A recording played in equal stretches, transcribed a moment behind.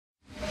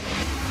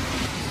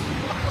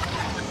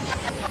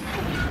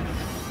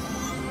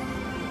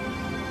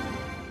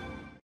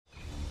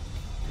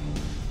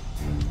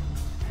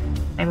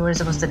we were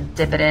supposed to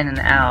dip it in and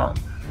out.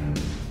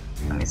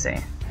 Let me see.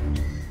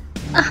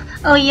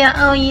 Oh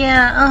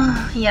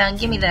yeah,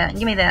 give me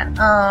that,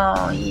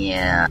 oh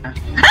yeah.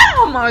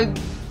 Oh my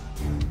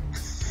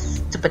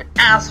stupid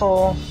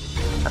asshole.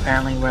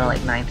 Apparently we're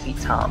like 9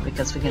 feet tall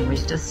because we can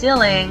reach the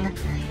ceiling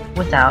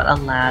without a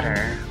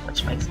ladder,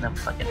 which makes no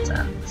fucking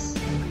sense.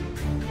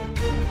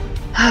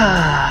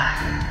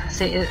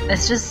 See,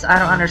 it's just, I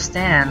don't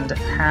understand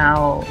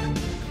how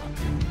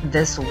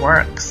this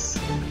works.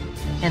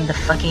 And the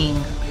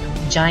fucking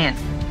giant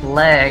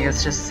leg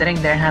is just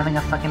sitting there having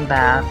a fucking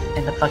bath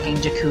in the fucking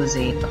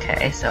jacuzzi.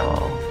 Okay, so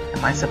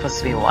am I supposed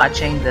to be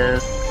watching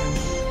this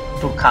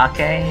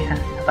bukkake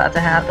about to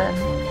happen?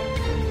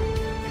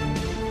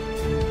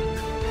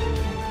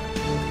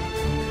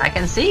 I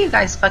can see you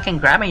guys fucking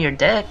grabbing your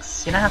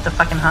dicks. You don't have to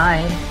fucking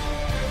hide.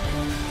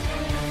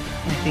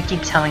 If you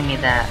keep telling me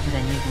that,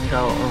 then you can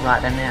go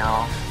rot in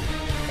hell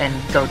and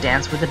go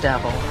dance with the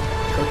devil,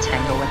 go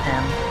tango with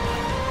him,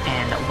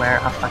 and wear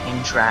a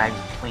fucking drag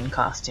queen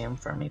costume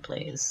for me,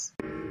 please.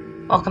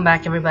 Welcome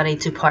back, everybody,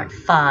 to part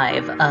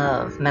 5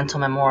 of Mental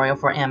Memorial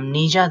for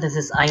Amnesia. This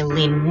is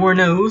Alene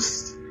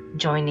Wuornos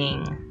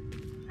joining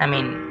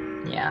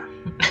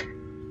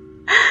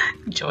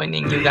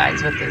you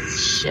guys with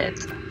this shit.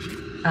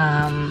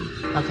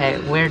 Okay,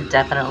 we're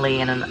definitely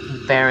in a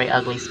very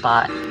ugly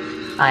spot.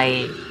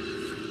 I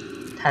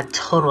had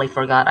totally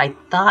forgot. I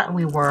thought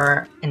we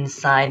were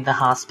inside the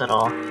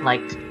hospital.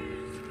 Like,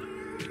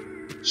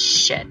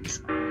 shit.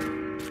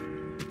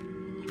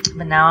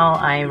 But now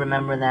I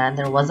remember that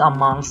there was a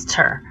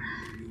monster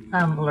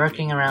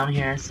lurking around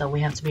here, so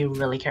we have to be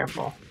really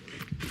careful.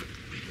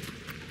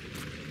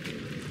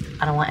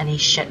 I don't want any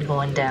shit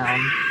going down.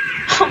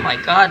 Oh my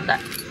god, that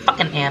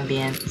fucking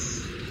ambience.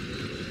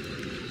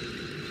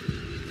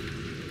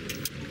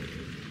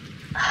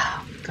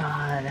 Oh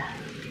god.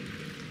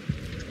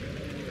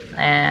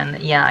 And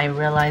yeah, I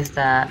realized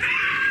that.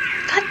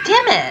 God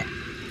damn it!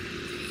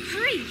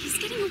 Hurry, he's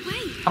getting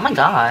away. Oh my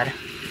god.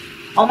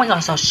 Oh my god,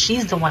 so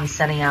she's the one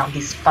sending out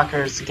these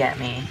fuckers to get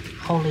me.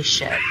 Holy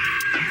shit.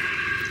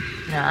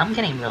 No, I'm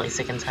getting really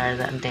sick and tired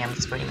of that damn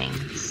screaming.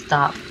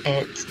 Stop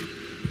it.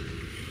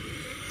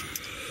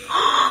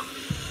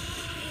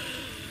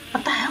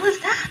 What the hell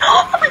is that?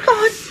 Oh my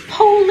god!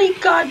 Holy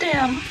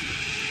goddamn!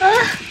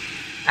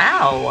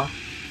 Ow!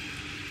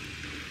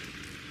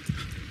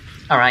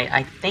 Alright,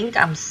 I think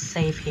I'm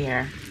safe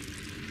here.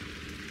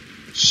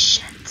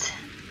 Shit.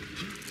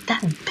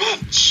 That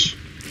bitch!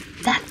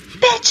 That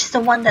bitch is the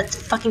one that's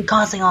fucking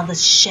causing all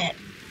this shit.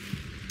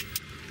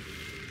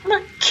 I'm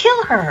gonna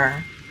kill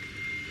her.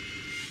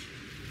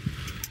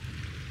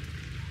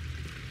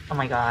 Oh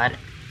my god.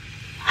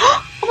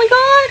 Oh my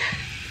god!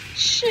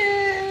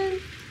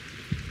 Shit.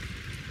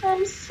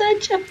 I'm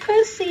such a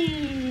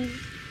pussy.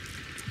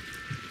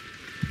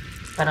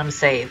 But I'm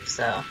safe,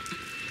 so.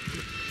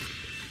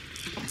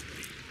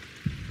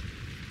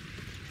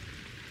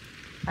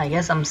 I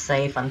guess I'm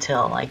safe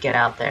until I get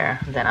out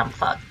there, then I'm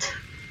fucked.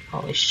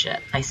 Holy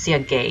shit. I see a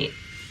gate.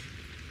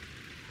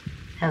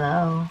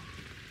 Hello?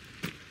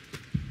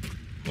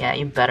 Yeah,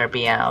 you better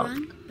be out.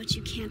 Run, but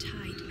you can't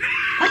hide.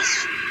 What?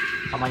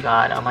 Oh my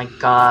god, oh my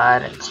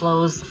god.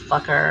 Close the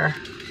fucker.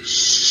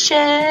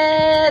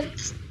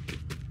 Shit!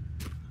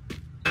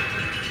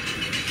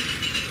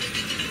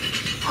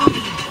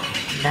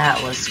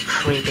 That was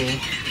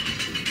creepy.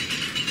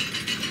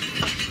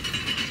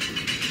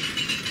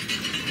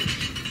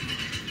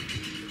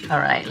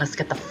 Alright, let's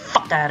get the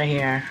fuck out of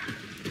here.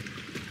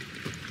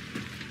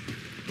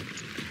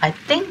 I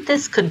think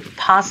this could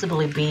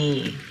possibly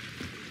be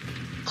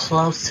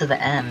close to the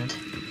end.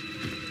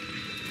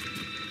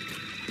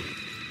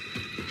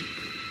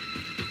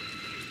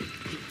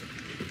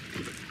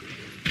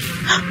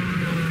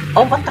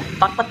 Oh, what the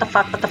fuck, what the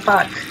fuck, what the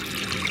fuck?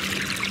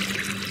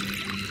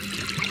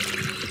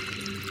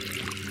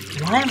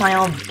 Why am I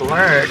all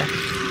blurred?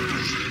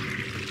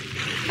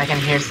 I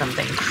can hear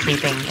something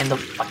creeping in the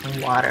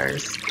fucking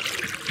waters.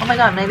 Oh my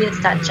god, maybe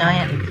it's that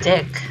giant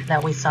dick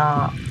that we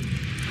saw.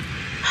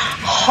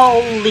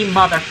 Holy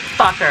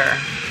motherfucker!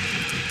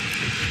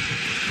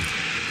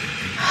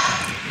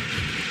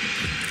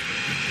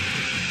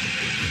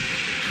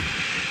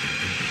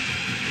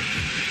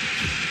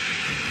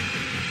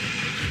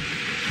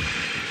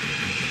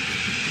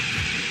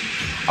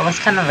 I was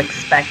kind of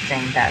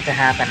expecting that to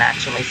happen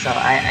actually, so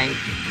I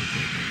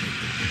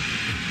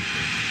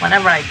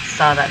whenever I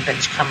saw that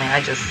bitch coming,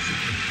 I just,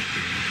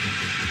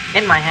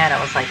 in my head I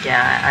was like,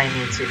 yeah, I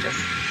need to just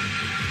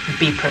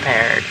be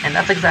prepared, and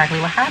that's exactly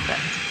what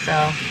happened.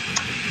 So,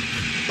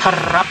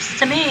 props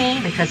to me,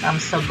 because I'm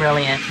so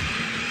brilliant.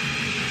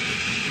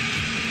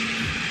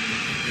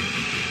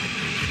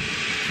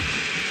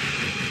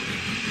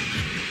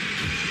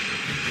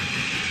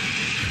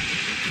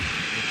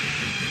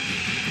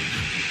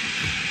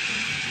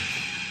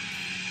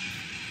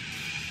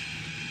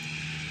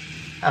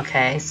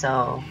 Okay,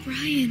 so...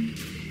 Brian,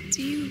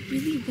 do you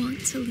really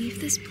want to leave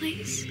this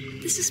place?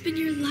 This has been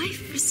your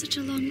life for such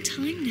a long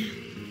time now.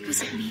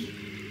 Was it me?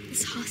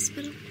 This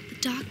hospital? The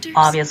doctors.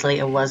 Obviously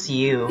it was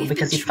you, We've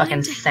because been you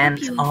fucking trying to help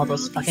sent you all over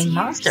those these fucking years.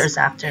 monsters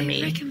after I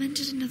me.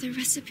 recommended another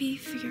recipe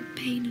for your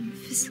pain and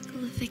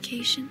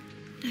physicalification.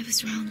 I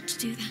was wrong to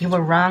do that. You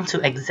were wrong to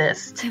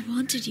exist. I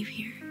wanted you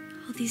here.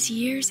 All these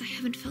years I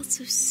haven't felt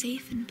so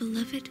safe and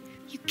beloved.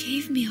 You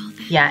gave me all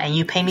that. Yeah, and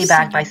you pay me I've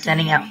back seen by your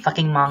sending diary. out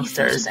fucking You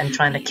monsters felt and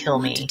trying to unhappy kill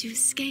and me. wanted to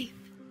escape.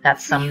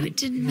 That's For you, some, it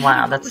didn't matter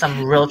wow, what that's would some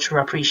happen. real true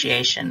If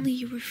appreciation. only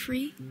you were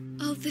free,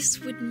 all this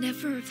would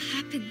never have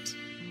happened.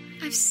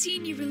 I've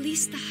seen you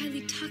release the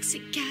highly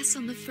toxic gas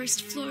on the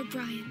first floor,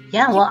 Brian.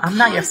 Yeah, well, I'm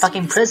not your caused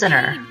fucking all this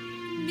prisoner.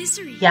 pain,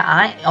 misery. Yeah,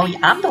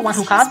 I'm the one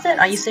who caused it?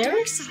 Are you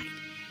serious? Side.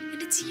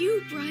 And it's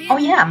you, Brian. Oh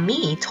yeah,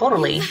 me,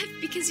 totally. You left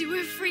because you were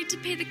afraid to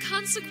pay the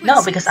consequences.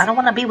 No, because I don't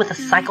want to be with a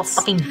Now psycho it's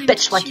fucking time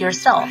bitch to like choose,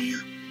 yourself.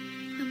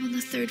 Brian. I'm on the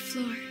 3rd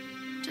floor.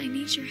 I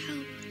need your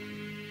help.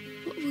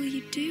 What will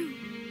you do?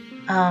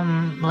 Let you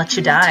I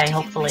wanted die, to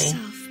kill hopefully.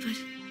 myself,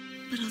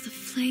 but all the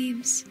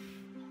flames.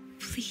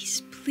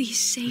 Please, please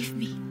save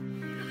me.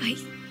 I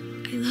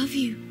love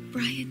you,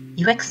 Brian.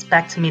 You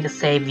expect me to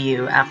save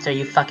you after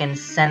you fucking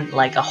sent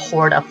like a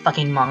horde of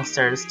fucking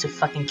monsters to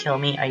fucking kill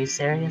me? Are you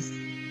serious?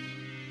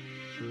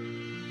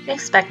 You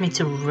expect me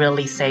to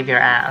really save your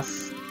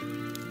ass?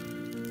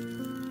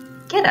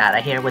 Get out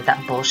of here with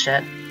that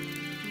bullshit.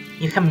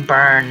 You can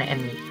burn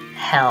in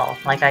hell,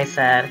 like I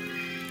said.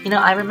 You know,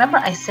 I remember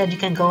I said you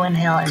can go in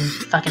hell and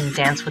fucking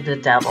dance with the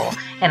devil,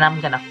 and I'm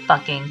gonna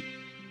fucking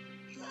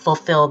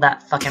fulfill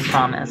that fucking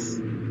promise.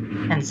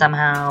 And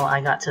somehow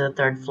I got to the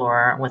 3rd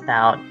floor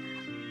without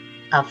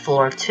a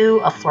floor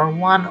 2, a floor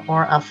 1,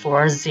 or a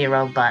floor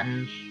 0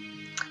 button.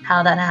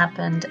 How that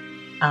happened,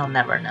 I'll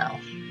never know.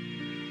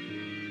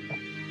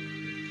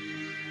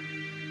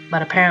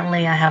 But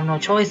apparently I have no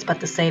choice but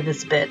to save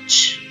this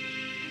bitch.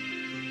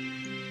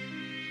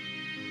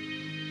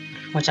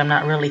 Which I'm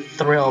not really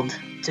thrilled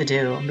to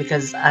do,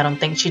 because I don't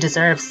think she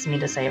deserves me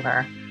to save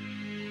her.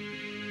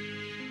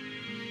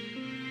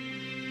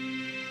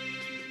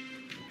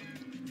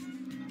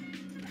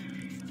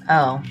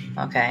 Oh,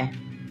 okay.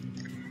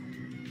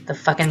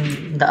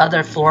 The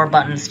other floor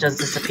buttons just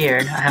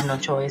disappeared. I have no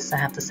choice. I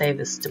have to save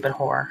this stupid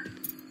whore.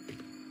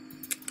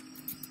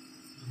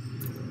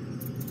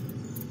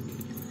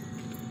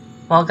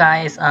 Well,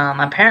 guys,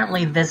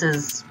 apparently this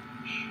is...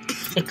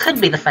 It could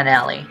be the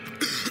finale.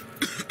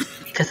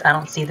 Because I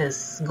don't see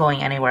this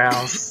going anywhere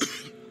else.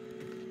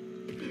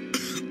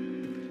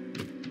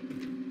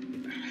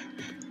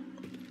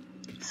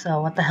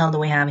 So, what the hell do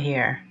we have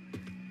here?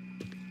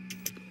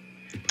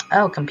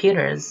 Oh,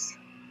 computers.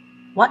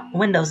 What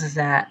Windows is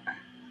that?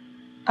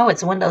 Oh,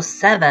 it's Windows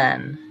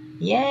 7.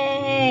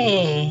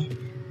 Yay!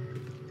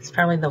 It's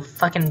probably the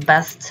fucking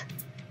best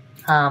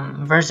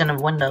version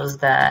of Windows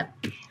that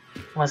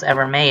was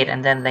ever made,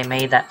 and then they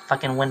made that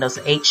fucking Windows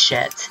 8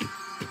 shit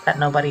that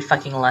nobody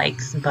fucking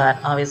likes, but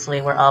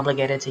obviously we're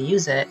obligated to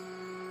use it.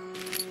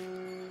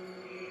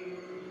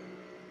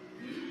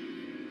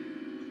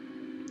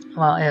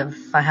 Well,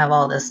 if I have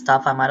all this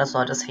stuff, I might as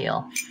well just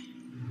heal.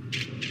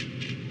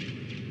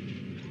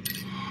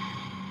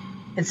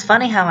 It's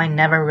funny how I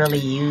never really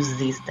use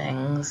these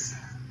things,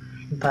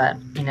 but,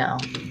 you know,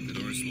 The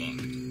door's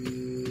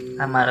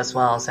locked. I might as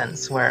well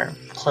since we're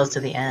close to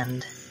the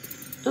end.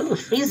 Ooh,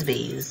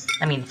 frisbees.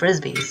 I mean,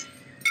 frisbees.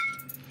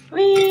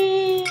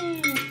 Whee!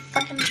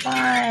 Fucking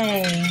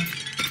fly!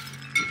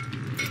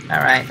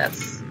 Alright,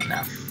 that's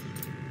enough.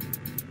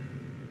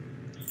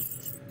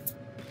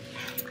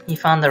 You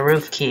found the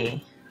roof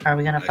key. Are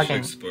we gonna I should fucking...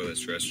 explore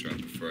this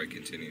restaurant before I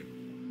continue.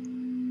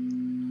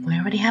 We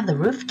already have the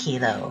roof key,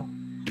 though.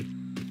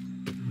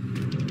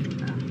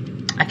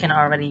 I can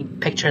already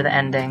picture the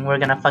ending. We're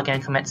gonna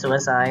fucking commit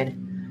suicide.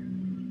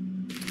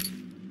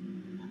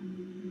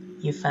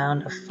 You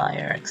found a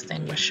fire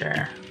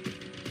extinguisher.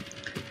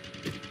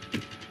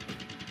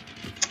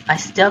 I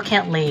still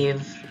can't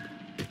leave.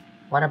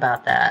 What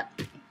about that?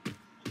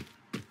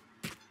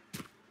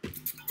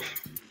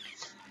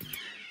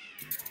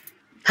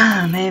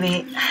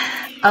 Maybe...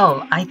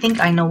 Oh, I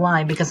think I know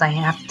why. Because I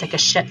have to take a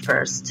shit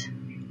first.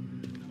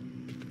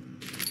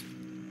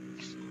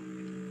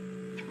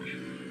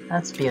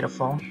 That's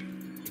beautiful.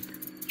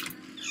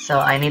 So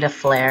I need a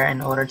flare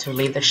in order to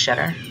leave the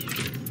shitter.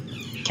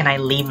 Can I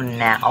leave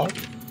now?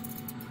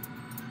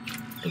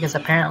 Because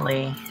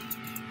apparently...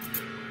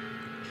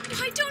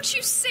 Why don't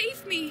you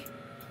save me?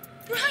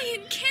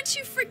 Brian, can't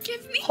you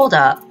forgive me? Hold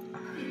up.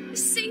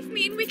 Save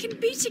me and we can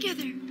be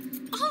together.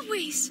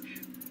 Always.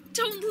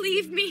 Don't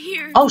leave me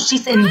here. Oh,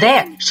 she's in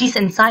there. She's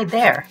inside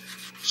there.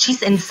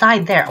 She's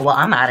inside there. Well,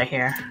 I'm out of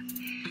here.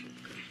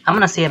 I'm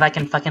gonna see if I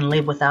can fucking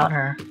leave without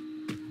her.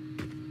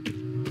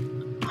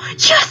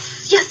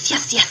 Yes! Yes,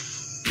 yes,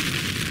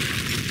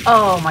 yes!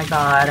 Oh my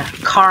god.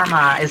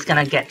 Karma is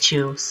gonna get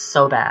you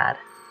so bad.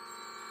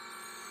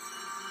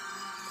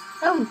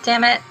 Oh,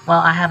 damn it. Well,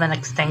 I have an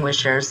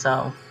extinguisher,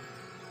 so...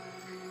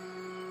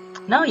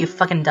 No, you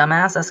fucking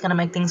dumbass. That's gonna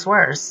make things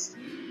worse.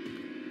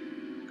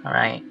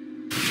 Alright.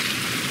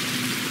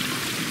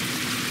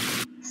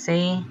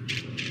 See?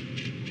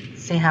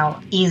 See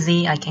how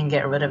easy I can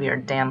get rid of your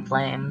damn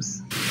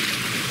flames.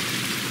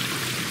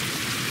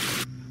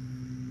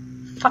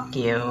 Fuck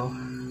you.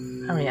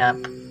 Hurry up.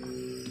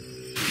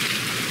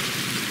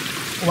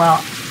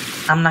 Well,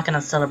 I'm not gonna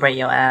celebrate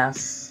your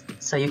ass,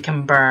 so you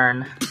can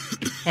burn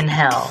in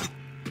hell.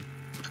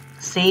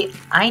 See,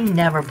 I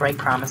never break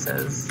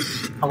promises.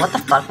 Oh, what the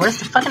fuck? Where's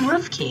the fucking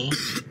roof key?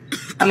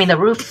 I mean, the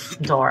roof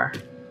door.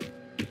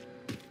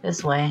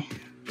 This way.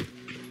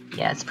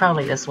 Yeah, it's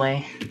probably this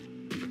way.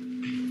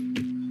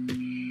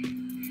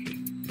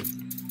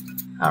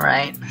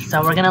 Alright,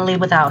 so we're gonna leave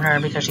without her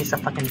because she's a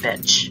fucking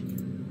bitch.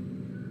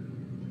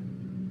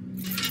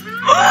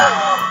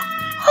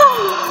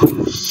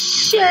 Oh,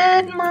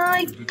 shit,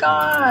 my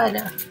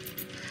god.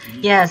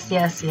 Yes.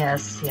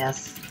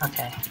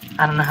 Okay.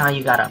 I don't know how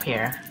you got up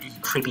here,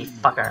 creepy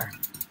fucker.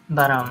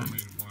 But,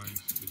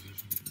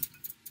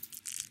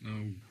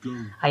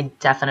 I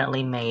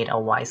definitely made a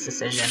wise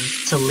decision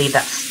to leave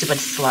that stupid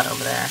slut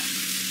over there.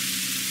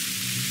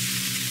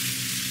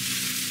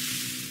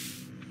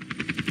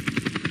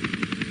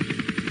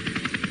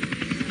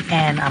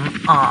 And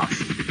I'm off.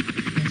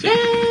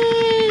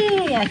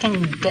 Yay! I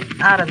can get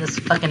out of this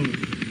fucking...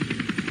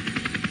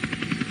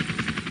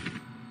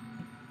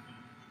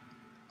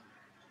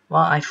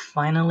 Well, I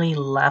finally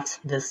left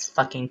this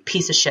fucking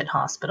piece of shit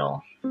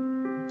hospital.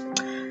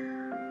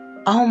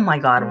 Oh my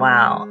god,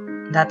 wow.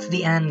 That's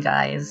the end,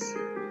 guys.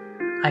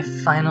 I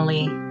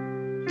finally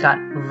got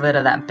rid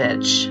of that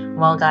bitch.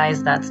 Well,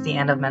 guys, that's the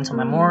end of Mental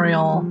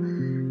Memorial.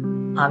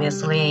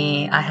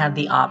 Obviously, I had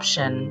the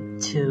option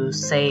to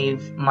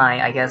save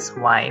my, I guess,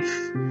 wife.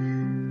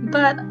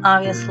 But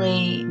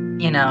obviously,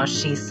 you know,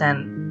 she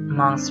sent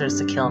monsters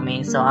to kill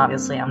me, so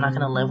obviously I'm not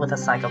gonna live with a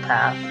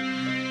psychopath.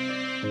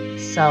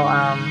 So,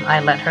 I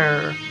let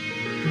her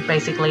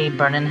basically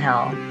burn in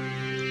hell.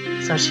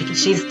 So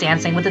she's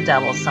dancing with the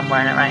devil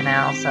somewhere in it right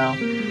now, so,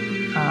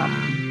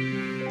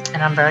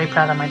 and I'm very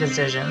proud of my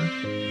decision.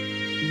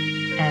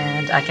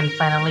 And I can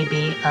finally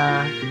be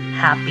a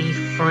happy,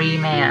 free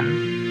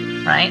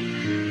man, right?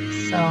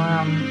 So,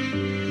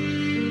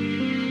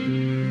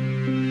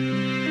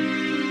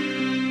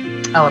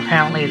 oh,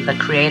 apparently the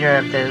creator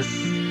of this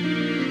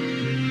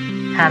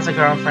has a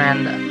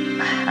girlfriend.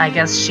 I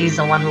guess she's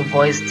the one who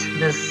voiced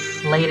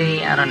this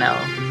lady, I don't know.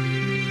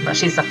 But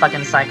she's a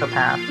fucking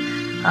psychopath.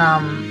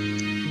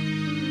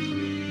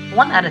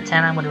 1 out of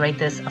 10, I would rate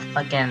this a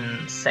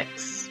fucking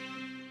 6.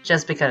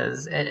 Just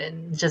because it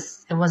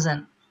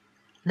wasn't,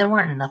 there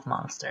weren't enough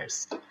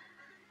monsters.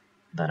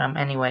 But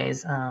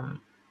anyways,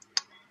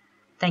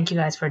 thank you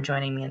guys for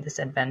joining me in this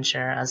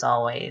adventure, as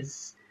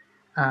always.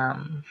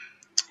 And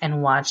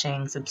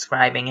watching,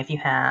 subscribing if you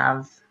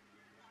have.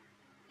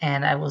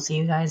 And I will see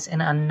you guys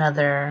in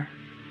another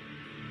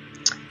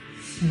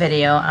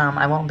video.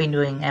 I won't be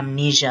doing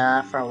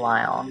Amnesia for a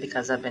while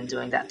because I've been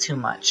doing that too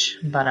much.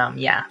 But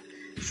yeah.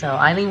 So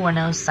Alene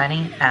Wuornos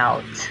signing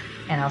out,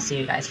 and I'll see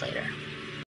you guys later.